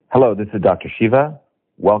Hello, this is Dr. Shiva.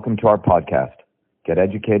 Welcome to our podcast, Get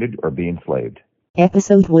Educated or Be Enslaved.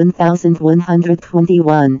 Episode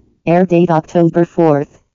 1121. Air date October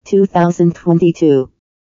 4th, 2022.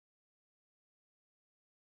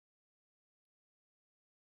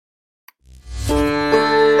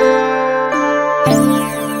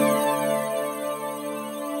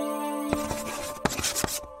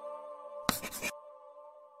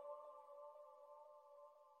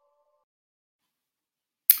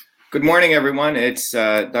 Good morning, everyone. It's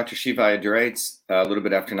Dr. Shiva Ayyadurai. It's a little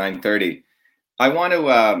bit after 9:30. I want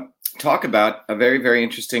to talk about a very, very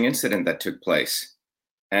interesting incident that took place.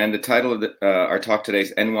 And the title of our talk today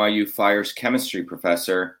is NYU Fires Chemistry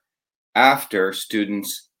Professor After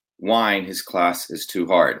Students Whine His Class is Too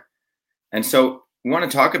Hard. And so we want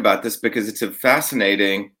to talk about this because it's a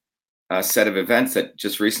fascinating set of events that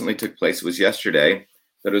just recently took place. It was yesterday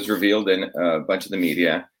that was revealed in a bunch of the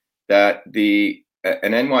media that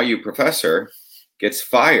an NYU professor gets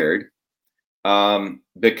fired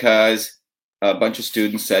because a bunch of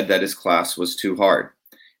students said that his class was too hard.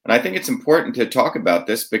 And I think it's important to talk about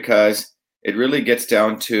this because it really gets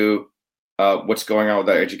down to what's going on with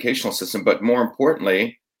our educational system, but more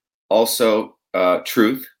importantly, also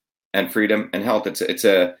truth and freedom and health. It's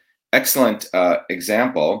an excellent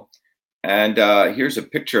example. And here's a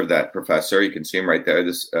picture of that professor. You can see him right there.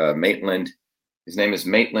 This Maitland, his name is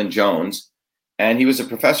Maitland Jones. And he was a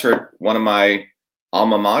professor at one of my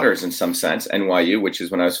alma maters in some sense, NYU, which is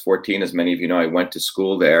when I was 14. As many of you know, I went to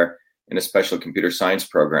school there in a special computer science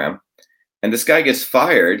program. And this guy gets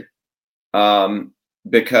fired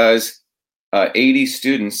because 80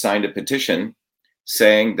 students signed a petition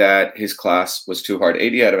saying that his class was too hard.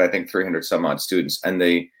 80 out of, I think, 300 some odd students. And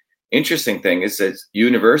the interesting thing is that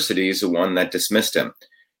university is the one that dismissed him.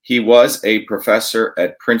 He was a professor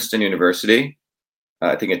at Princeton University.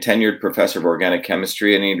 I think a tenured professor of organic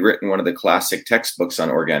chemistry, and he'd written one of the classic textbooks on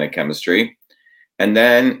organic chemistry. And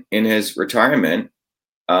then in his retirement,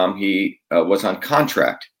 he was on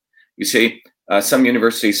contract. You see, some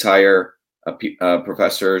universities hire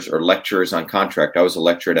professors or lecturers on contract. I was a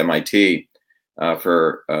lecturer at MIT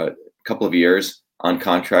for a couple of years on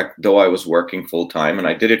contract, though I was working full time, and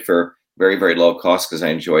I did it for very, very low cost because I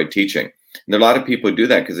enjoyed teaching. And there are a lot of people who do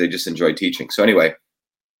that because they just enjoy teaching. So anyway,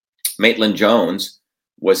 Maitland Jones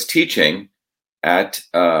was teaching at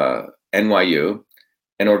NYU,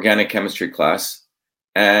 an organic chemistry class.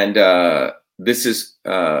 And this is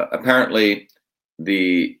apparently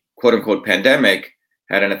the quote unquote pandemic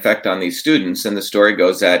had an effect on these students. And the story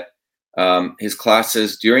goes that his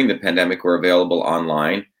classes during the pandemic were available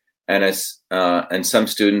online. And some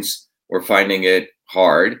students were finding it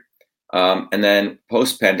hard. And then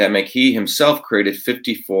post pandemic, he himself created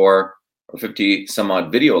 54 or 50 some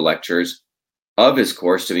odd video lectures of his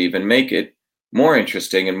course to even make it more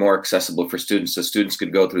interesting and more accessible for students, so students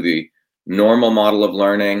could go through the normal model of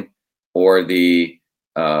learning or a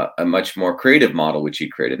much more creative model which he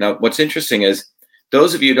created. Now, what's interesting is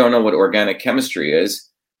those of you who don't know what organic chemistry is,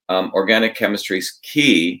 organic chemistry is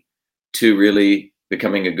key to really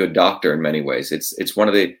becoming a good doctor in many ways. It's one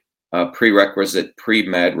of the prerequisite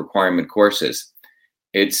pre-med requirement courses.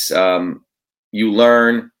 It's you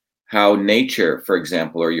learn how nature, for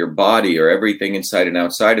example, or your body or everything inside and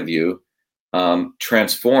outside of you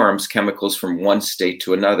transforms chemicals from one state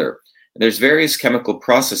to another. There's various chemical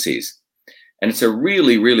processes, and it's a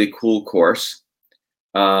really, really cool course.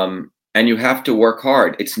 And you have to work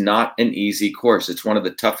hard. It's not an easy course. It's one of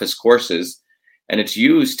the toughest courses, and it's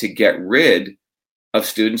used to get rid of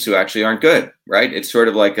students who actually aren't good, right? It's sort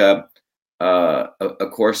of like a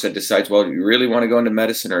course that decides, well, do you really want to go into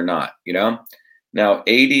medicine or not, you know? Now,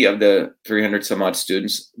 80 of the 300 some odd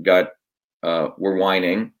students were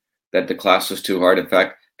whining that the class was too hard. In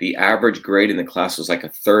fact, the average grade in the class was like a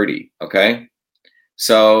 30. Okay,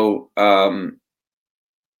 so the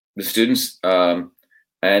students and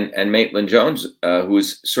Maitland Jones, who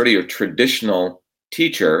is sort of your traditional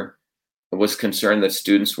teacher, was concerned that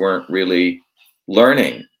students weren't really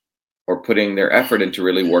learning or putting their effort into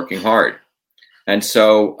really working hard, and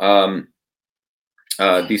so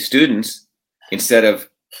these students, instead of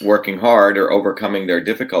working hard or overcoming their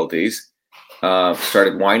difficulties,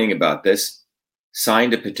 started whining about this,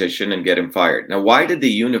 signed a petition, and get him fired. Now, why did the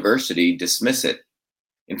university dismiss it?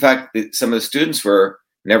 In fact, some of the students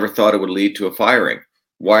never thought it would lead to a firing.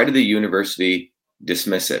 Why did the university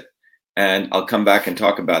dismiss it? And I'll come back and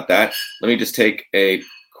talk about that. Let me just take a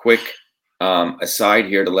quick aside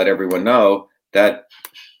here to let everyone know that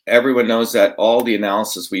everyone knows that all the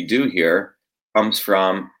analysis we do here comes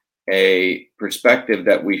from a perspective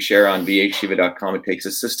that we share on vhshiva.com. It takes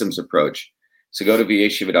a systems approach. So go to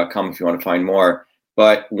vhshiva.com if you want to find more.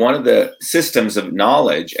 But one of the systems of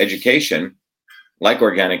knowledge, education, like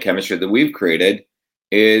organic chemistry that we've created,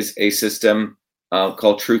 is a system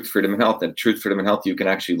called Truth, Freedom, and Health. And Truth, Freedom, and Health, you can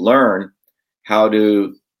actually learn how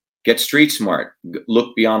to get street smart,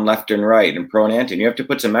 look beyond left and right, and pro and anti. And you have to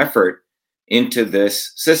put some effort into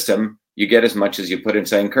this system. You get as much as you put in.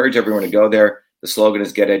 So I encourage everyone to go there. The slogan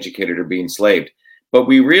is get educated or be enslaved. But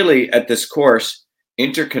we really, at this course,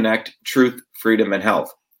 interconnect truth, freedom, and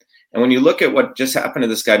health. And when you look at what just happened to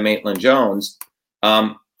this guy, Maitland Jones,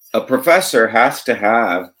 a professor has to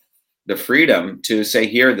have the freedom to say,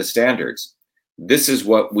 here are the standards. This is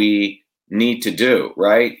what we need to do,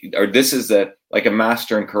 right? Or this is like a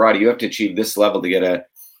master in karate. You have to achieve this level to get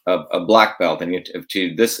a black belt, and you have to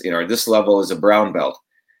achieve this, this level is a brown belt.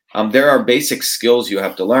 There are basic skills you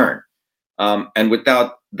have to learn. And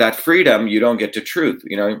without that freedom, you don't get to truth.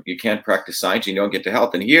 You can't practice science, you don't get to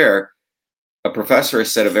health. And here, a professor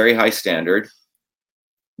has set a very high standard.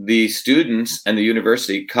 The students and the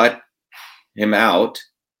university cut him out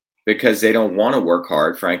because they don't want to work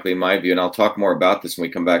hard, frankly, in my view. And I'll talk more about this when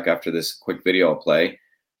we come back after this quick video I'll play.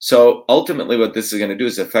 So ultimately what this is going to do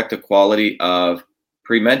is affect the quality of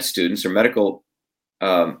pre-med students or medical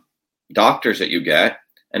doctors that you get,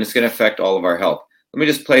 and it's going to affect all of our health. Let me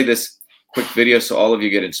just play this quick video so all of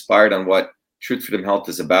you get inspired on what Truth, Freedom, Health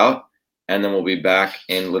is about, and then we'll be back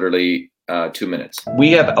in literally 2 minutes.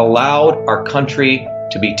 We have allowed our country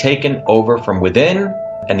to be taken over from within,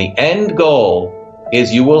 and the end goal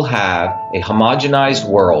is you will have a homogenized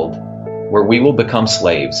world where we will become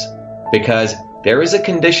slaves, because there is a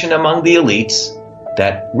condition among the elites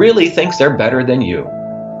that really thinks they're better than you,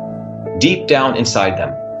 deep down inside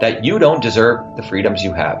them, that you don't deserve the freedoms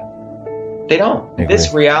you have. They don't.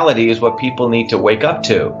 This reality is what people need to wake up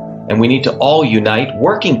to, and we need to all unite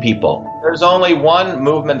working people. There's only one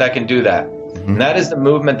movement that can do that, and that is the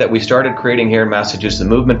movement that we started creating here in Massachusetts, the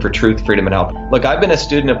Movement for Truth, Freedom, and Health. Look, I've been a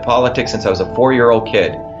student of politics since I was a 4-year-old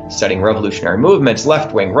kid, studying revolutionary movements,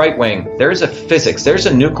 left wing, right wing. There's a physics, there's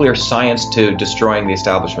a nuclear science to destroying the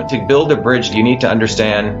establishment. To build a bridge, you need to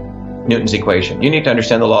understand Newton's equation. You need to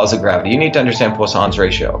understand the laws of gravity. You need to understand Poisson's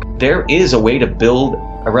ratio. There is a way to build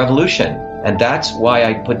a revolution, and that's why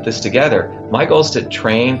I put this together. My goal is to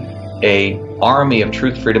train an army of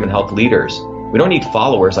truth, freedom, and health leaders. We don't need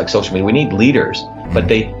followers like social media. We need leaders, but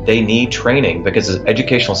they need training, because the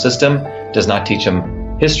educational system does not teach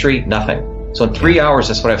them history, nothing. So in 3 hours,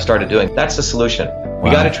 that's what I've started doing. That's the solution. We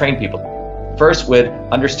got to train people. First, with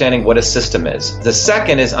understanding what a system is. The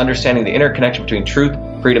second is understanding the interconnection between truth,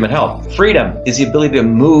 freedom, and health. Freedom is the ability to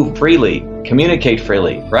move freely, communicate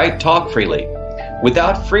freely, right? Talk freely.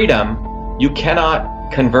 Without freedom, you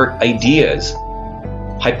cannot convert ideas,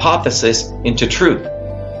 hypothesis into truth,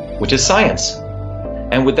 which is science.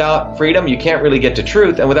 And without freedom, you can't really get to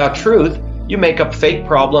truth. And without truth, you make up fake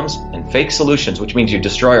problems and fake solutions, which means you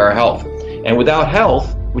destroy our health. And without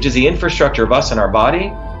health, which is the infrastructure of us and our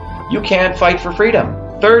body, you can't fight for freedom.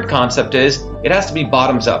 Third concept is it has to be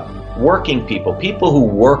bottoms up. Working people, people who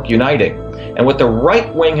work uniting. And what the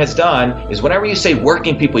right wing has done is whenever you say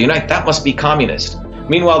working people unite, that must be communist.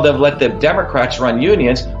 Meanwhile, they've let the Democrats run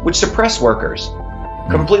unions, which suppress workers.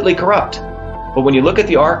 Completely corrupt. But when you look at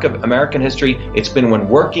the arc of American history, it's been when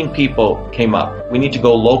working people came up. We need to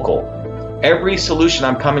go local. Every solution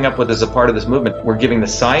I'm coming up with as a part of this movement, we're giving the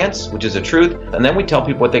science, which is the truth, and then we tell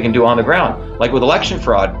people what they can do on the ground. Like with election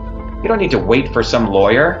fraud, you don't need to wait for some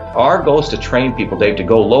lawyer. Our goal is to train people, Dave, to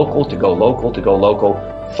go local, to go local, to go local,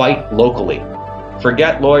 fight locally.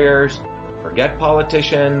 Forget lawyers, forget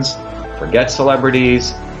politicians, forget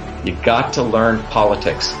celebrities. You got to learn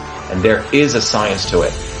politics, and there is a science to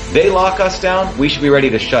it. They lock us down, we should be ready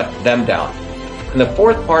to shut them down. And the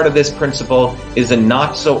fourth part of this principle is a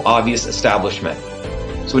not so obvious establishment.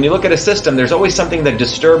 So when you look at a system, there's always something that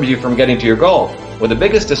disturbs you from getting to your goal. Well, the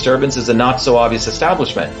biggest disturbance is a not so obvious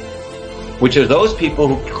establishment, which are those people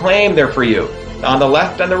who claim they're for you, on the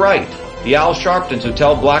left and the right. The Al Sharptons who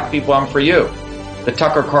tell black people I'm for you. The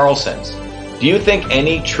Tucker Carlsons. Do you think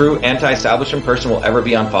any true anti-establishment person will ever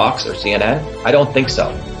be on Fox or CNN? I don't think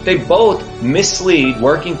so. They both mislead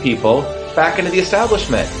working people back into the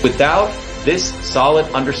establishment. Without this solid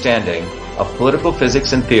understanding of political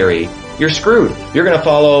physics and theory, you're screwed. You're going to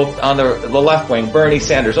follow on the left wing, Bernie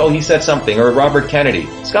Sanders. Oh, he said something. Or Robert Kennedy.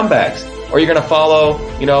 Scumbags. Or you're going to follow,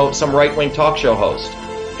 some right-wing talk show host.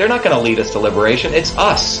 They're not going to lead us to liberation. It's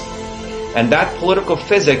us. And that political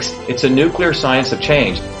physics, it's a nuclear science of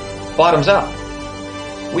change. Bottoms up.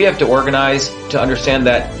 We have to organize to understand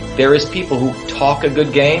that there is people who talk a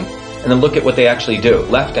good game and then look at what they actually do,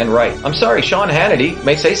 left and right. I'm sorry, Sean Hannity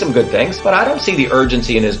may say some good things, but I don't see the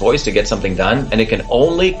urgency in his voice to get something done, and it can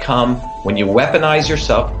only come when you weaponize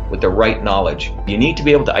yourself with the right knowledge. You need to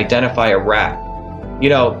be able to identify a rat. You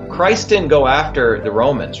know, Christ didn't go after the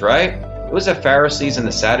Romans, right? It was the Pharisees and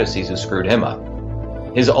the Sadducees who screwed him up.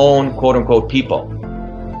 His own quote unquote people.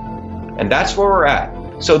 And that's where we're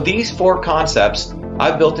at. So these 4 concepts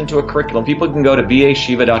I've built into a curriculum. People can go to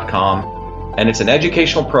vashiva.com, and it's an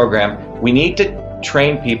educational program. We need to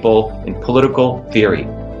train people in political theory.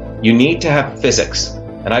 You need to have physics,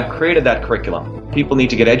 and I've created that curriculum. People need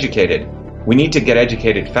to get educated. We need to get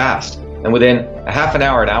educated fast. And within a half an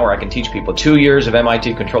hour, I can teach people. 2 years of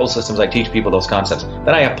MIT control systems, I teach people those concepts.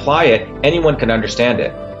 Then I apply it, anyone can understand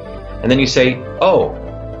it. And then you say, oh,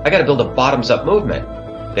 I got to build a bottoms-up movement.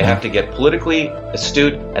 They have to get politically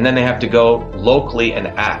astute, and then they have to go locally and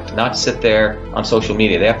act, not sit there on social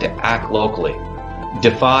media. They have to act locally,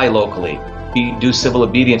 defy locally, do civil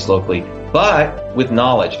obedience locally, but with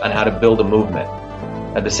knowledge on how to build a movement.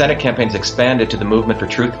 The Senate campaign's expanded to the Movement for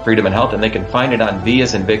Truth, Freedom, and Health, and they can find it on V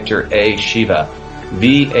as in Victor, A, Shiva,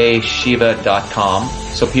 vashiva.com,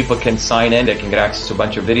 so people can sign in. They can get access to a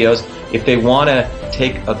bunch of videos. If they want to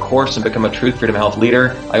take a course and become a Truth, Freedom, Health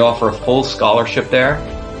leader, I offer a full scholarship there.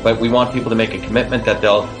 But we want people to make a commitment that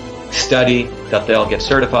they'll study, that they'll get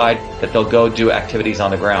certified, that they'll go do activities on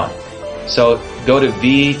the ground. So go to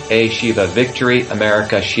VA Shiva, Victory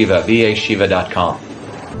America Shiva, vashiva.com.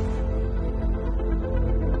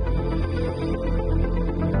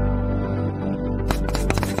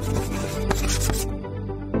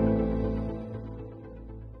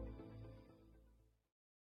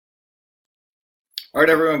 All right,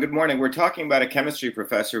 everyone, good morning. We're talking about a chemistry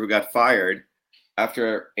professor who got fired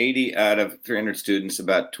after 80 out of 300 students,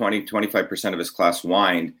 about 25% of his class,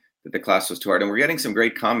 whined that the class was too hard. And we're getting some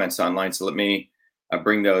great comments online, so let me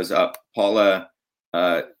bring those up. Paula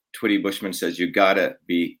Twitty Bushman says, you gotta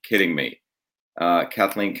be kidding me.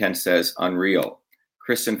 Kathleen Kent says, unreal.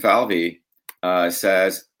 Kristen Falvey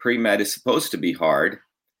says, pre-med is supposed to be hard.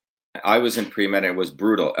 I was in pre-med and it was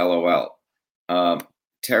brutal, LOL.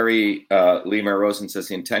 Terry Lima Rosen says,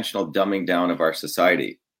 the intentional dumbing down of our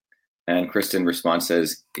society. And Kristen responds,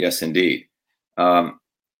 says, yes, indeed. Paula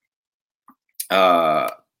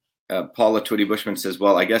Twitty Bushman says,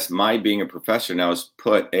 well, I guess my being a professor now is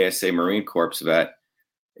put ASA Marine Corps vet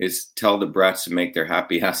is tell the brats to make their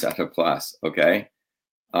happy ass out of class. Okay.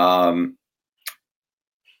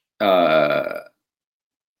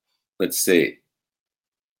 Let's see.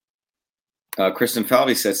 Kristen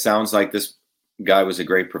Falvey says, sounds like this guy was a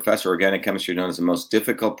great professor. Organic chemistry known as the most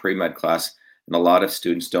difficult pre-med class, and a lot of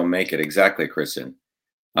students don't make it. Exactly, Kristen.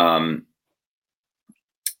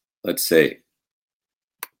 Let's see.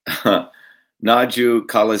 Naju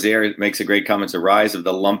Kalazer makes a great comment. It's a rise of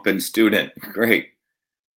the lumpen student. Great.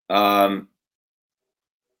 Let's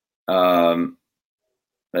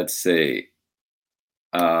see.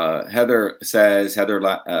 Heather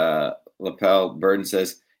Lapel Burden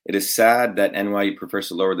says, it is sad that NYU prefers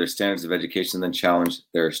to lower their standards of education than challenge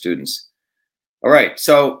their students. All right.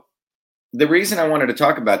 So the reason I wanted to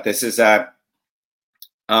talk about this is that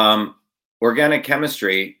organic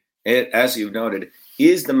chemistry, as you've noted,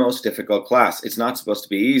 is the most difficult class. It's not supposed to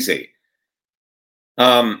be easy.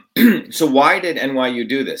 So why did NYU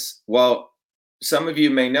do this? Well, some of you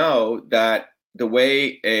may know that the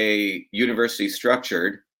way a university is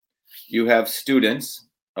structured, you have students,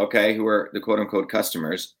 okay, who are the quote unquote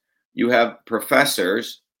customers. You have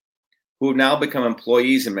professors who have now become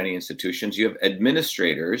employees in many institutions. You have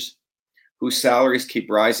administrators whose salaries keep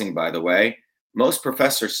rising, by the way. Most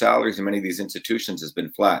professor salaries in many of these institutions has been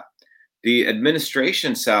flat. The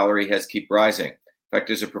administration salary has keep rising. In fact,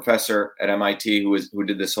 there's a professor at MIT who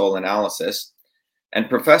did this whole analysis. And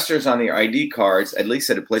professors on their ID cards, at least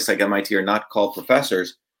at a place like MIT, are not called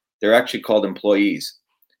professors. They're actually called employees.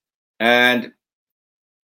 And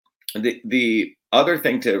the other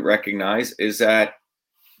thing to recognize is that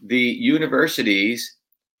the universities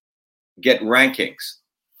get rankings.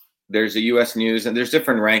 There's a U.S. News, and there's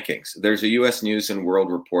different rankings. There's a U.S. News and World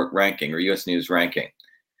Report ranking, or U.S. News ranking.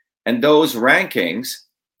 And those rankings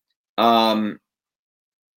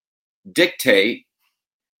dictate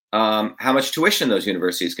how much tuition those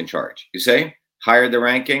universities can charge. You say, higher the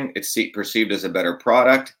ranking, it's perceived as a better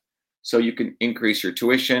product, so you can increase your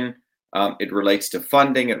tuition. It relates to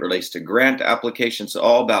funding, it relates to grant applications,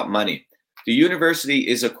 all about money. The university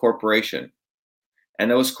is a corporation,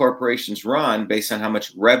 and those corporations run based on how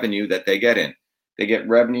much revenue that they get in. They get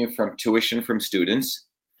revenue from tuition from students.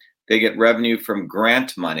 They get revenue from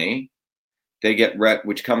grant money. They get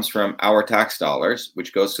which comes from our tax dollars,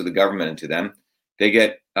 which goes to the government and to them. They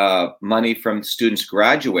get money from students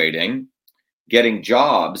graduating, getting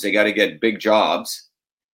jobs. They got to get big jobs.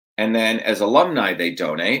 And then as alumni, they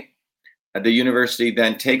donate. the university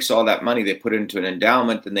then takes all that money, they put it into an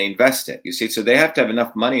endowment, and they invest it. You see, so they have to have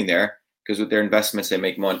enough money in there because with their investments, they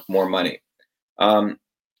make more money.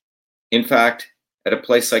 In fact, at a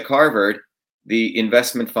place like Harvard, the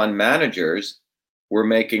investment fund managers were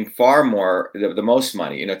making far more, the most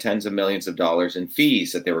money, tens of millions of dollars in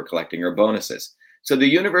fees that they were collecting or bonuses. So the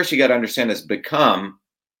university, you got to understand, has become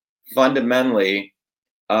fundamentally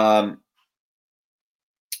a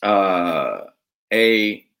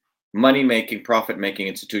money-making, profit-making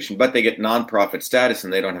institution, but they get nonprofit status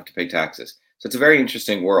and they don't have to pay taxes. So it's a very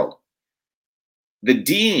interesting world. The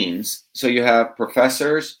deans, so you have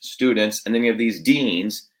professors, students, and then you have these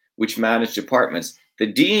deans which manage departments. The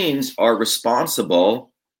deans are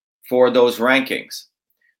responsible for those rankings.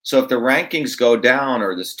 So if the rankings go down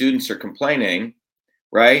or the students are complaining,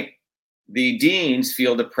 right, the deans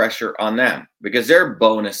feel the pressure on them because their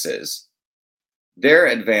bonuses, their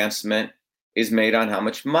advancement is made on how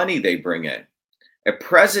much money they bring in. A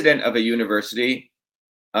president of a university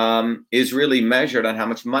is really measured on how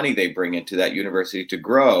much money they bring into that university to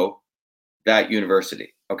grow that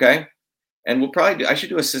university, okay? And we'll probably I should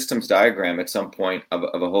do a systems diagram at some point of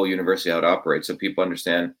a whole university, how it operates, so people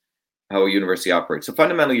understand how a university operates. So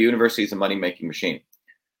fundamentally, a university is a money-making machine.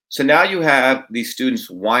 So now you have these students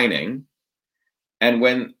whining, and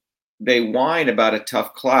when they whine about a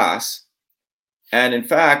tough class, and in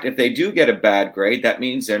fact, if they do get a bad grade, that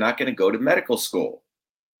means they're not going to go to medical school,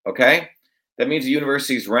 okay? That means the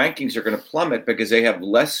university's rankings are going to plummet because they have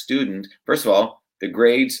less students. First of all, the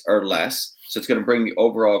grades are less, so it's going to bring the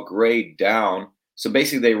overall grade down. So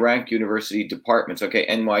basically, they rank university departments. Okay,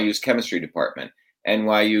 NYU's chemistry department,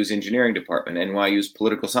 NYU's engineering department, NYU's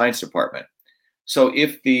political science department. So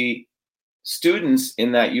if the students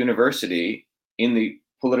in that university in the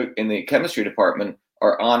chemistry department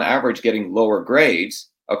are on average getting lower grades,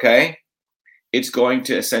 okay, it's going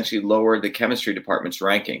to essentially lower the chemistry department's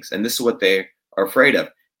rankings. And this is what they are afraid of.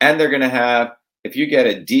 And they're going to have, if you get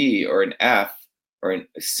a D or an F or a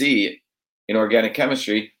C in organic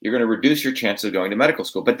chemistry, you're going to reduce your chance of going to medical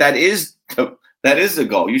school. But that is the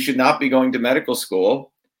goal. You should not be going to medical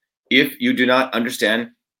school if you do not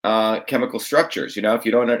understand chemical structures. If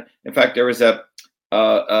you don't, in fact, there was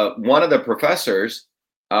one of the professors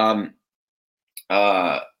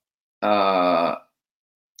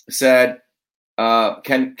said,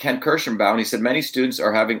 Ken Kirschenbaum, he said, many students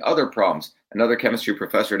are having other problems. Another chemistry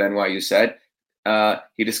professor at NYU said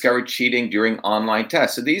he discovered cheating during online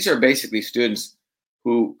tests. So these are basically students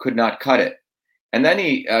who could not cut it. And then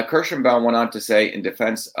Kirschenbaum went on to say, in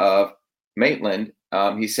defense of Maitland,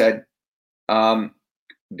 he said,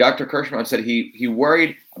 Dr. Kirschenbaum said he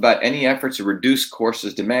worried about any efforts to reduce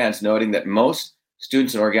courses demands, noting that most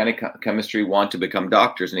students in organic chemistry want to become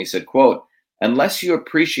doctors. And he said, quote, unless you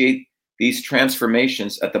appreciate these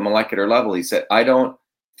transformations at the molecular level, he said, I don't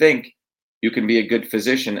think you can be a good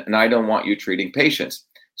physician, and I don't want you treating patients.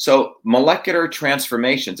 So molecular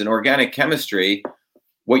transformations in organic chemistry,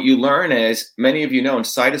 what you learn is, many of you know in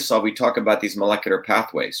Cytosol, we talk about these molecular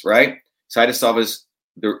pathways, right? Cytosol is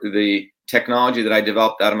the technology that I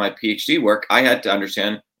developed out of my PhD work. I had to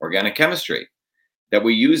understand organic chemistry, that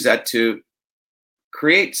we use that to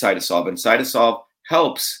create Cytosol, and Cytosol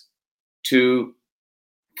helps to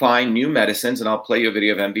find new medicines, and I'll play you a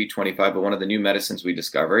video of MB25, but one of the new medicines we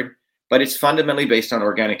discovered, but it's fundamentally based on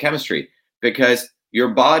organic chemistry, because your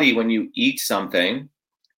body, when you eat something,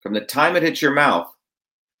 from the time it hits your mouth,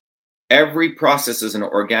 every process is an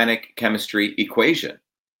organic chemistry equation.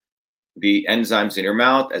 The enzymes in your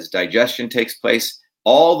mouth, as digestion takes place,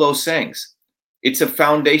 all those things. It's a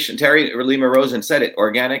foundation. Terry Lima Rosen said it.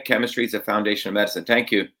 Organic chemistry is the foundation of medicine.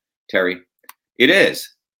 Thank you, Terry. It is.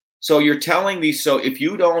 So you're telling these, so if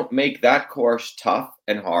you don't make that course tough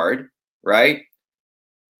and hard, right?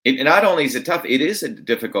 It not only is it tough, it is a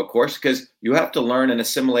difficult course because you have to learn and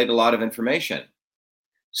assimilate a lot of information.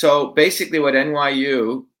 So basically what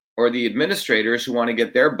NYU or the administrators who want to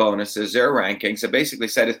get their bonuses, their rankings, have basically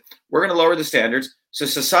said is, we're going to lower the standards. So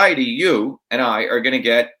society, you and I, are going to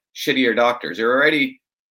get shittier doctors. They're already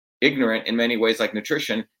ignorant in many ways, like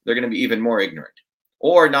nutrition. They're going to be even more ignorant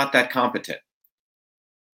or not that competent.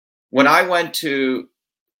 When I went to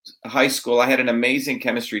high school, I had an amazing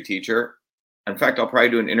chemistry teacher. In fact, I'll probably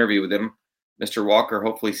do an interview with him, Mr. Walker.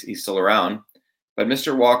 Hopefully he's still around. But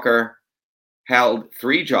Mr. Walker held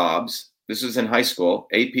 3 jobs. This was in high school,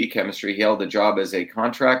 AP chemistry. He held a job as a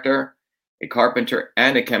contractor, a carpenter,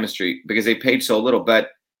 and a chemistry because they paid so little.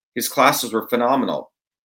 But his classes were phenomenal.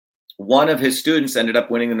 One of his students ended up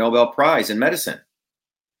winning the Nobel Prize in medicine.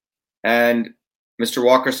 And Mr.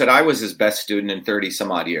 Walker said I was his best student in 30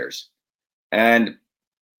 some odd years. And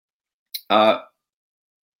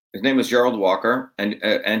His name was Gerald Walker,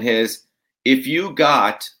 and his, if you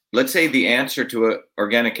got, let's say the answer to an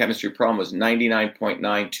organic chemistry problem was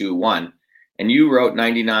 99.921, and you wrote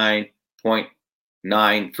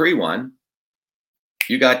 99.931,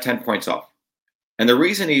 you got 10 points off. And the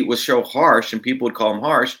reason he was so harsh, and people would call him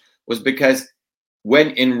harsh, was because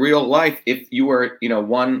when in real life, if you were,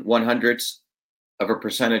 1/100th of a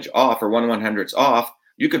percentage off or 1/100th off,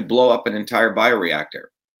 you could blow up an entire bioreactor.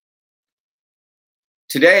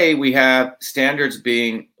 Today, we have standards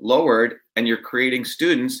being lowered, and you're creating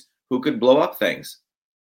students who could blow up things,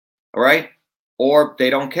 all right? Or they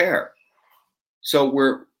don't care. So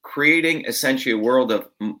we're creating essentially a world of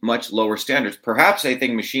much lower standards. Perhaps I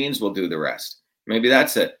think machines will do the rest. Maybe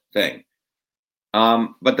that's a thing.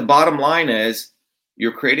 But the bottom line is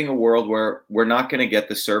you're creating a world where we're not going to get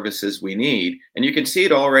the services we need. And you can see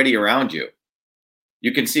it already around you.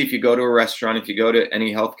 You can see if you go to a restaurant, if you go to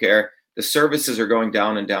any healthcare, the services are going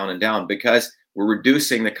down and down and down because we're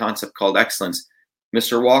reducing the concept called excellence.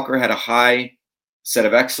 Mr. Walker had a high set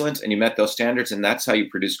of excellence, and you met those standards, and that's how you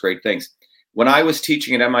produce great things. When I was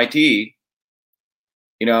teaching at MIT,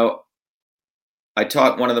 I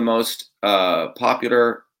taught one of the most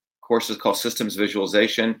popular courses called Systems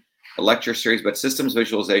Visualization, a lecture series, but Systems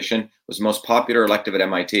Visualization was the most popular elective at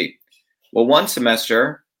MIT. Well, one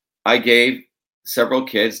semester, I gave several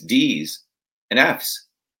kids D's and F's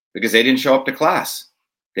because they didn't show up to class.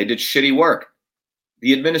 They did shitty work.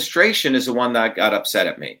 The administration is the one that got upset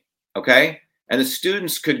at me, okay? And the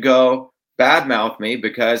students could go badmouth me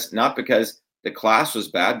not because the class was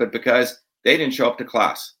bad, but because they didn't show up to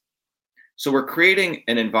class. So we're creating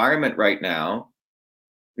an environment right now.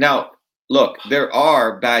 Now, look, there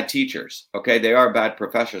are bad teachers, okay? They are bad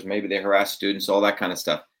professors. Maybe they harass students, all that kind of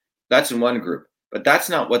stuff. That's in one group, but that's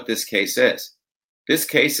not what this case is. This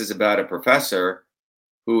case is about a professor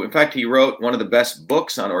who, in fact, he wrote one of the best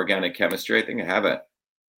books on organic chemistry. I think I have a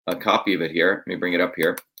copy of it here. Let me bring it up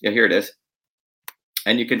here. Yeah, here it is.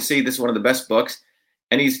 And you can see this is one of the best books.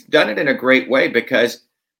 And he's done it in a great way because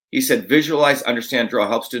he said, visualize, understand, draw,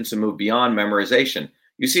 help students to move beyond memorization.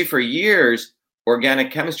 You see, for years,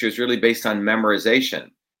 organic chemistry was really based on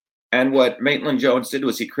memorization. And what Maitland-Jones did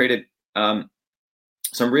was he created some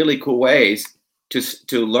really cool ways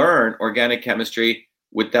to learn organic chemistry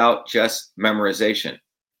without just memorization.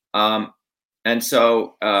 And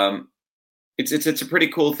so it's a pretty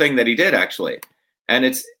cool thing that he did, actually. And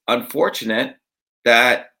it's unfortunate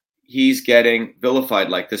that he's getting vilified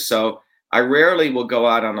like this. So I rarely will go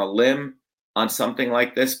out on a limb on something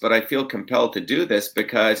like this, but I feel compelled to do this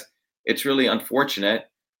because it's really unfortunate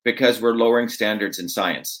because we're lowering standards in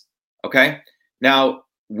science. Okay? Now,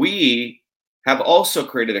 we have also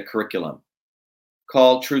created a curriculum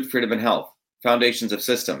called Truth, Freedom, and Health, Foundations of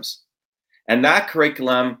Systems. And that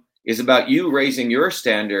curriculum is about you raising your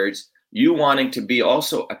standards, you wanting to be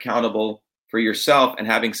also accountable for yourself and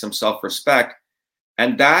having some self-respect.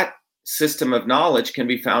 And that system of knowledge can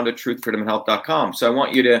be found at truthfreedomhealth.com. So I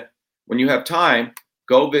want you to, when you have time,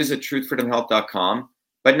 go visit truthfreedomhealth.com.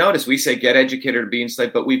 But notice we say get educated or be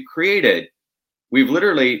enslaved, but we've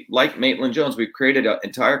literally, like Maitland-Jones, we've created an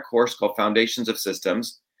entire course called Foundations of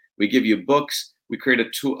Systems. We give you books. We create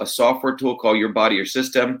a software tool called Your Body, Your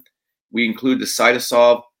System. We include the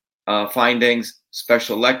CytoSolve findings,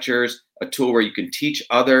 special lectures, a tool where you can teach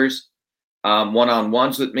others,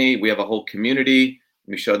 one-on-ones with me. We have a whole community.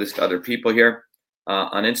 Let me show this to other people here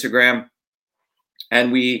on Instagram.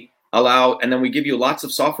 And then we give you lots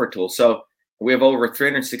of software tools. So we have over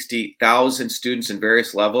 360,000 students in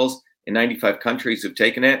various levels in 95 countries who've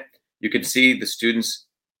taken it. You can see the students'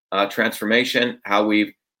 transformation, how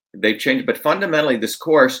they've changed. But fundamentally, this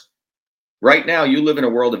course, right now, you live in a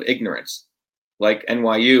world of ignorance, like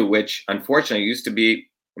NYU, which unfortunately used to be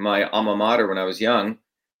my alma mater when I was young.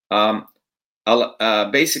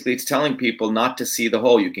 Basically, it's telling people not to see the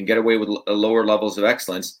whole. You can get away with lower levels of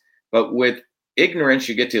excellence. But with ignorance,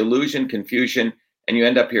 you get to illusion, confusion, and you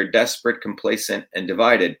end up here desperate, complacent, and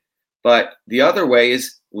divided. But the other way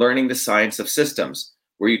is learning the science of systems,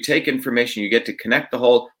 where you take information, you get to connect the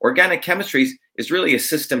whole. Organic chemistry is really a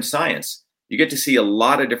system science. You get to see a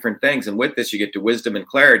lot of different things. And with this, you get to wisdom and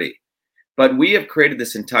clarity. But we have created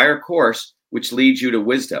this entire course, which leads you to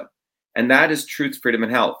wisdom. And that is Truth, Freedom,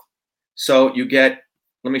 and Health. So you get,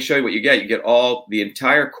 let me show you what you get. You get the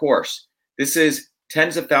entire course. This is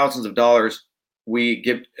tens of thousands of dollars. We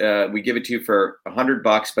give it to you for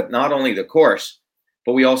 $100, but not only the course,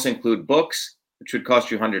 but we also include books, which would cost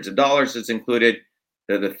you hundreds of dollars. It's included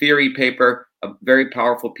the theory paper, a very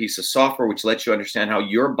powerful piece of software, which lets you understand how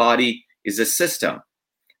your body is a system.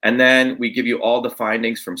 And then we give you all the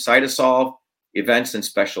findings from CytoSolve, events and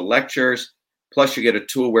special lectures, Plus, you get a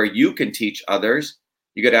tool where you can teach others.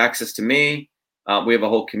 You get access to me. We have a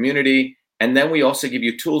whole community. And then we also give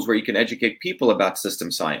you tools where you can educate people about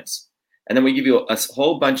system science. And then we give you a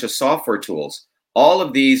whole bunch of software tools. All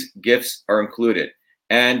of these gifts are included.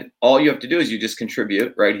 And all you have to do is you just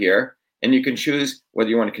contribute right here. And you can choose whether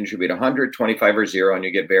you want to contribute 100, 25, or 0, and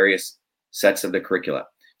you get various sets of the curricula.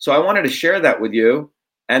 So I wanted to share that with you.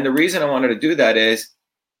 And the reason I wanted to do that is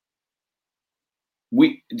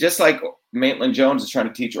we, just like Maitland Jones is trying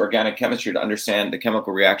to teach organic chemistry to understand the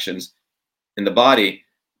chemical reactions in the body,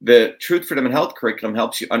 the Truth, Freedom, and Health curriculum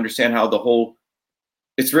helps you understand how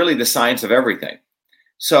it's really the science of everything.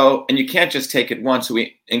 So, and you can't just take it once. So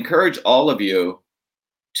we encourage all of you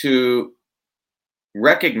to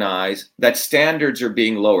recognize that standards are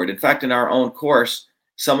being lowered. In fact, in our own course,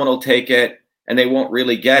 someone will take it and they won't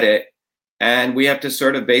really get it. And we have to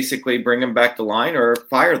sort of basically bring them back to line or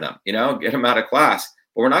fire them, get them out of class.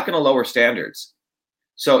 But we're not going to lower standards.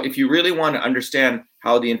 So if you really want to understand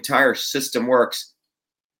how the entire system works,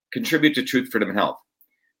 contribute to Truth, Freedom, and Health.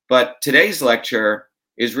 But today's lecture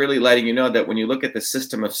is really letting you know that when you look at the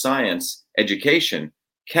system of science, education,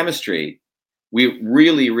 chemistry, we're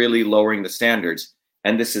really, really lowering the standards.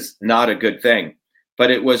 And this is not a good thing.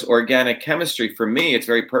 But it was organic chemistry. For me, it's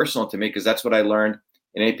very personal to me because that's what I learned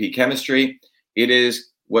in AP chemistry. It is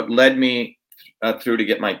what led me through to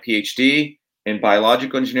get my PhD in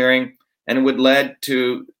biological engineering. And it would led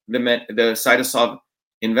to the Cytosolve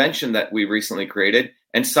invention that we recently created.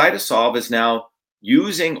 And Cytosolve is now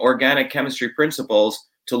using organic chemistry principles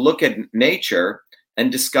to look at nature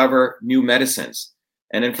and discover new medicines.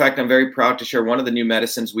 And in fact, I'm very proud to share one of the new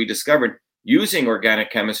medicines we discovered using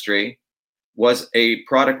organic chemistry was a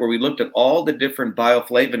product where we looked at all the different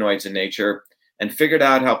bioflavonoids in nature and figured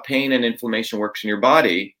out how pain and inflammation works in your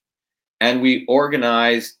body. And we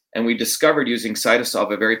organized and we discovered using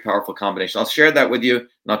Cytosolve a very powerful combination. I'll share that with you and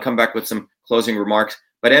I'll come back with some closing remarks.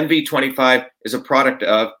 But MV25 is a product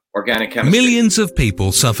of organic chemistry. Millions of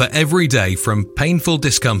people suffer every day from painful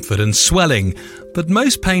discomfort and swelling, but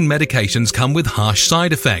most pain medications come with harsh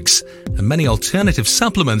side effects, and many alternative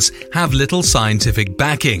supplements have little scientific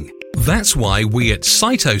backing. That's why we at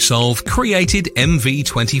Cytosolve created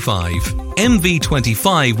MV25.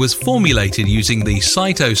 MV25 was formulated using the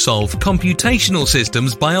Cytosolve Computational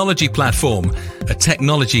Systems Biology Platform, a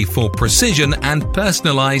technology for precision and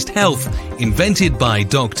personalized health invented by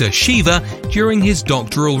Dr. Shiva during his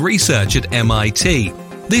doctoral research at MIT.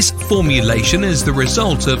 This formulation is the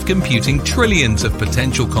result of computing trillions of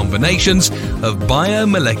potential combinations of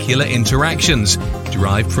biomolecular interactions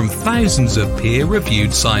derived from thousands of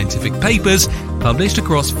peer-reviewed scientific papers published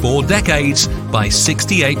across 4 decades by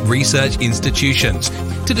 68 research institutions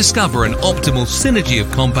to discover an optimal synergy of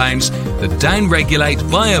compounds that downregulate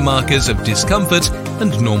biomarkers of discomfort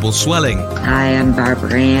and normal swelling. Hi, I'm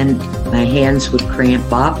Barbara Ann. My hands would cramp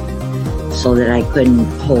up so that I couldn't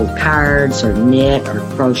hold cards or knit or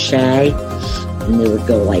crochet, and they would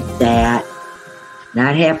go like that. And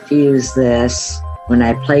I'd have to use this when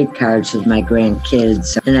I played cards with my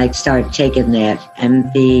grandkids, and I started taking that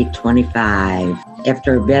MV25.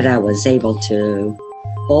 After a bit, I was able to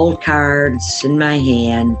hold cards in my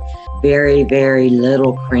hand, very, very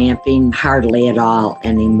little cramping, hardly at all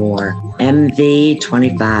anymore.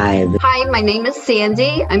 MV25. Hi, my name is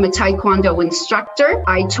Sandy. I'm a Taekwondo instructor.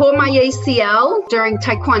 I tore my ACL during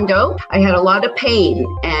Taekwondo. I had a lot of pain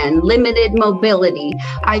and limited mobility.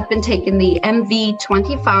 I've been taking the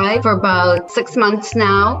MV25 for about 6 months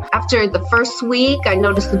now. After the first week, I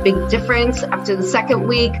noticed a big difference. After the second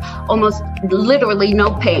week, almost literally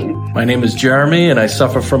no pain. My name is Jeremy, and I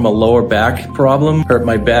suffer from a lower back problem. Hurt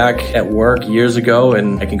my back at work years ago,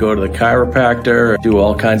 and I can go to the chiropractor, do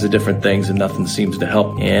all kinds of different things, and nothing seems to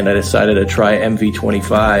help. And I decided to try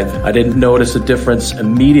MV25. I didn't notice a difference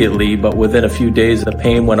immediately, but within a few days, the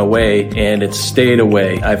pain went away, and it stayed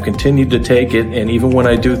away. I've continued to take it, and even when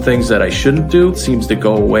I do things that I shouldn't do, it seems to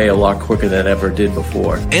go away a lot quicker than it ever did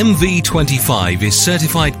before. MV25 is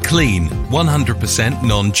certified clean, 100%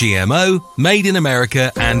 non-GMO, made in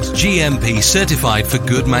America, and GMP certified for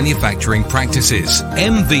good manufacturing practices.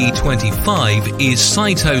 MV25 is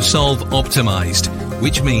Cytosolve optimized,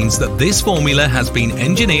 which means that this formula has been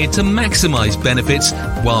engineered to maximize benefits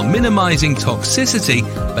while minimizing toxicity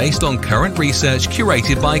based on current research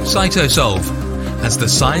curated by Cytosolve. As the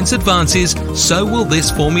science advances, so will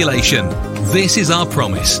this formulation. This is our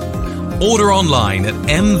promise. Order online at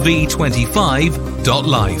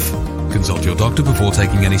mv25.life. Consult your doctor before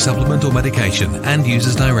taking any supplement or medication and use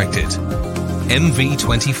as directed.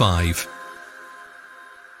 MV25.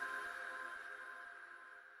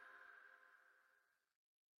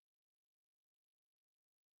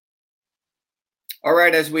 All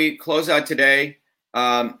right, as we close out today,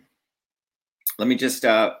 let me just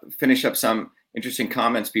finish up some interesting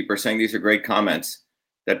comments. People are saying these are great comments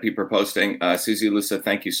that people are posting. Susie Lusa,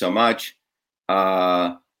 thank you so much.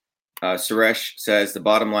 Suresh says, the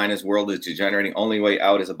bottom line is world is degenerating. Only way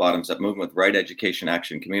out is a bottoms-up movement with right education,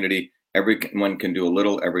 action, community. Everyone can do a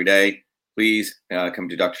little every day. Please come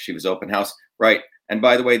to Dr. Shiva's open house. Right. And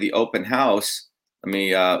by the way, the open house,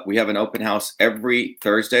 we have an open house every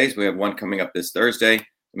Thursdays. We have one coming up this Thursday. Let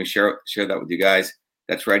me share that with you guys.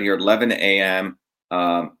 That's right here at 11 a.m.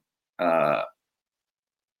 EDT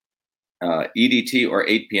or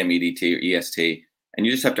 8 p.m. EDT or EST. And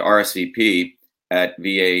you just have to RSVP at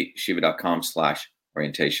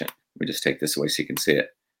vashiva.com/orientation. Let me just take this away so you can see it.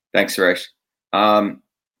 Thanks, Suresh.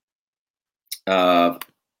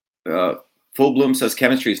 Full Bloom says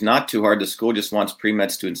chemistry is not too hard. The school just wants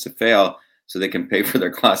pre-med students to fail so they can pay for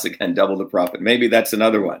their class again, double the profit. Maybe that's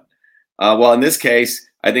another one. Well, in this case,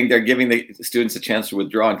 I think they're giving the students a chance to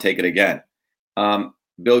withdraw and take it again.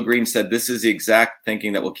 Bill Green said this is the exact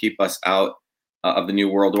thinking that will keep us out of the new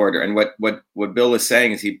world order. And what Bill is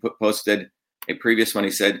saying is he posted a previous one.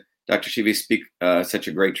 He said, Dr. Shiva, speak such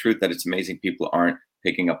a great truth that it's amazing people aren't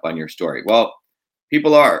picking up on your story. Well,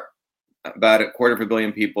 people are. About 250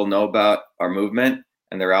 million people know about our movement,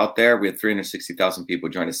 and they're out there. We had 360,000 people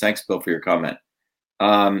join us. Thanks, Bill, for your comment.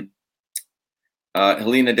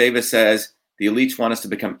 Helena Davis says, the elites want us to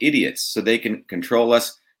become idiots so they can control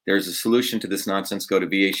us. There's a solution to this nonsense. Go to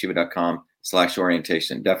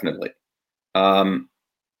vashiva.com/orientation. Definitely.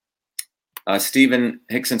 Stephen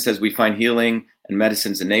Hickson says, we find healing and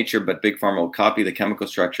medicines in nature, but Big Pharma will copy the chemical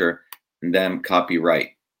structure and then copyright.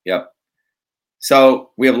 Yep. So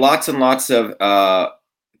we have lots and lots of,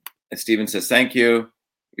 Stephen says, thank you.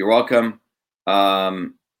 You're welcome.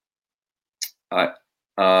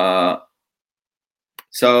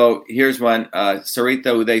 So here's one. Sarita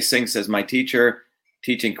Uday Singh says, my teacher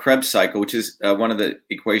teaching Krebs cycle, which is one of the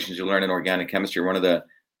equations you learn in organic chemistry, one of the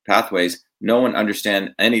pathways. No one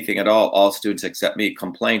understand anything at all. All students except me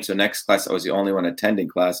complain. So next class, I was the only one attending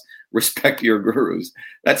class. Respect your gurus.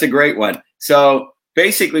 That's a great one. So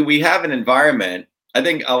basically, we have an environment, I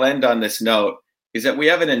think I'll end on this note, is that we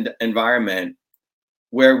have an environment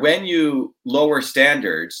where when you lower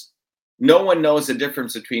standards, no one knows the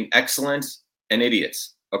difference between excellence and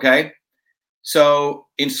idiots, okay? So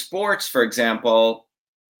in sports, for example,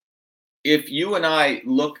 if you and I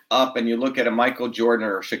look up and you look at a Michael Jordan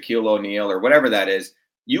or Shaquille O'Neal or whatever that is,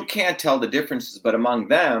 you can't tell the differences, but among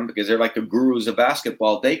them, because they're like the gurus of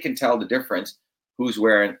basketball, they can tell the difference who's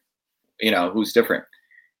wearing, who's different.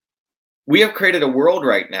 We have created a world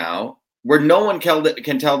right now where no one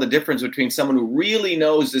can tell the difference between someone who really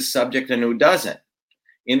knows this subject and who doesn't.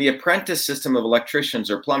 In the apprentice system of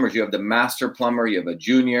electricians or plumbers, you have the master plumber, you have a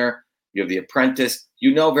junior, you have the apprentice.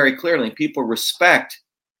 You know very clearly people respect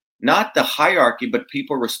not the hierarchy, but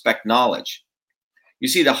people respect knowledge. You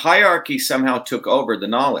see, the hierarchy somehow took over the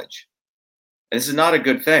knowledge. And this is not a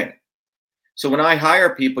good thing. So when I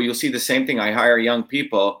hire people, you'll see the same thing. I hire young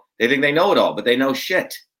people. They think they know it all, but they know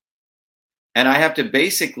shit. And I have to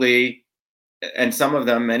basically, and some of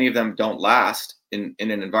them, many of them don't last in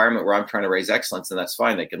an environment where I'm trying to raise excellence, and that's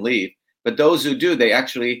fine. They can leave. But those who do, they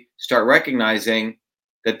actually start recognizing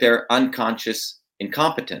that they're unconscious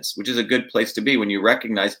incompetence, which is a good place to be when you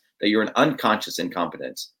recognize that you're an unconscious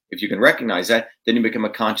incompetence. If you can recognize that, then you become a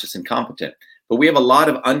conscious incompetent. But we have a lot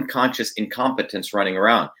of unconscious incompetence running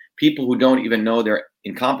around. People who don't even know their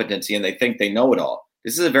incompetency and they think they know it all.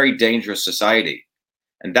 This is a very dangerous society.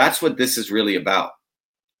 And that's what this is really about.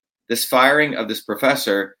 This firing of this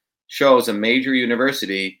professor shows a major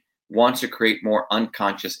university wants to create more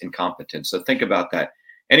unconscious incompetence. So think about that.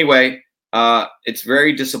 Anyway, it's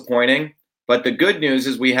very disappointing. But the good news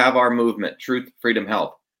is we have our movement, Truth, Freedom,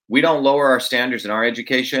 Health. We don't lower our standards in our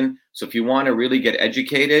education. So if you want to really get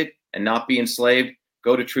educated and not be enslaved,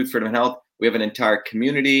 go to Truth, Freedom, Health. We have an entire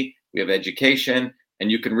community. We have education.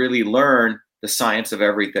 And you can really learn the science of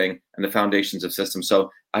everything and the foundations of systems.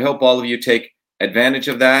 So I hope all of you take advantage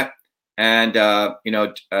of that and,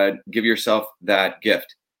 give yourself that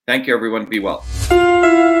gift. Thank you, everyone. Be well.